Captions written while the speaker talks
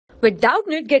With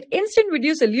Doubtnut, get instant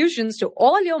video solutions to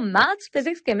all your maths,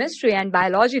 physics, chemistry, and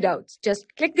biology doubts. Just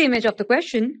click the image of the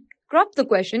question, crop the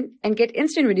question, and get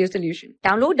instant video solution.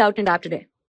 Download Doubtnut app today.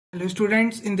 Hello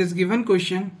students, in this given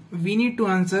question, we need to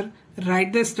answer,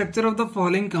 write the structure of the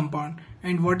following compound.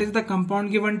 And what is the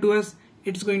compound given to us?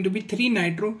 It's going to be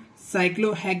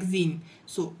 3-nitrocyclohexene.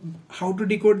 So how to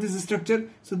decode this structure?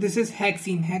 So this is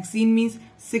hexene. Hexene means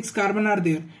 6 carbon are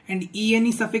there, and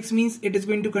ene suffix means it is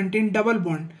going to contain double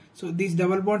bond. So these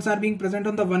double bonds are being present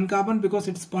on the one carbon because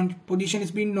its position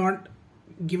is being not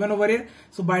given over here.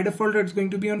 So by default it's going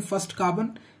to be on first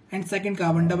carbon and second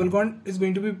carbon. Double bond is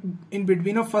going to be in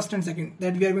between of first and second,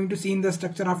 that we are going to see in the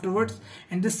structure afterwards.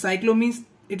 And this cyclo means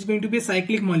it's going to be a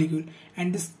cyclic molecule,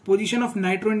 and this position of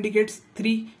nitro indicates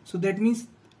 3, so that means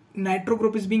nitro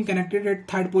group is being connected at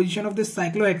third position of this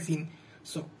cyclohexene.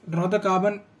 So draw the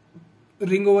carbon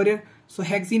ring over here. So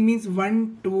hexene means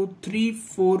 1 2 3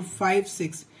 4 5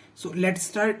 6. So let's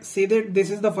start. Say that this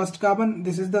is the first carbon,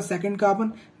 this is the second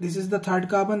carbon, this is the third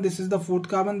carbon, this is the fourth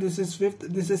carbon, this is fifth,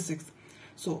 this is sixth.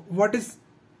 So what is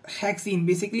hexene?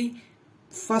 Basically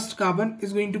first carbon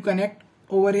is going to connect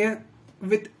over here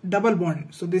with double bond.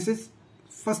 So this is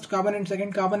first carbon and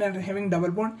second carbon are having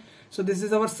double bond. So this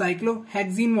is our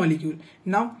cyclohexene molecule.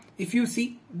 Now if you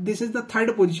see, this is the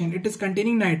third position, it is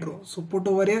containing nitro. So put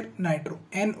over here nitro,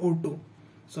 NO2.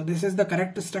 So this is the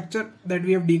correct structure that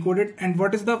we have decoded. And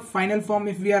what is the final form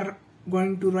if we are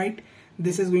going to write?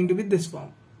 This is going to be this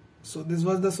form. So this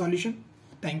was the solution.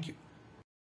 Thank you.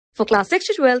 For class 6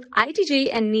 to 12, IIT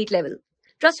JEE and NEET level.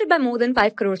 Trusted by more than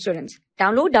 5 crore students.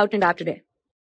 Download Doubtnut app today.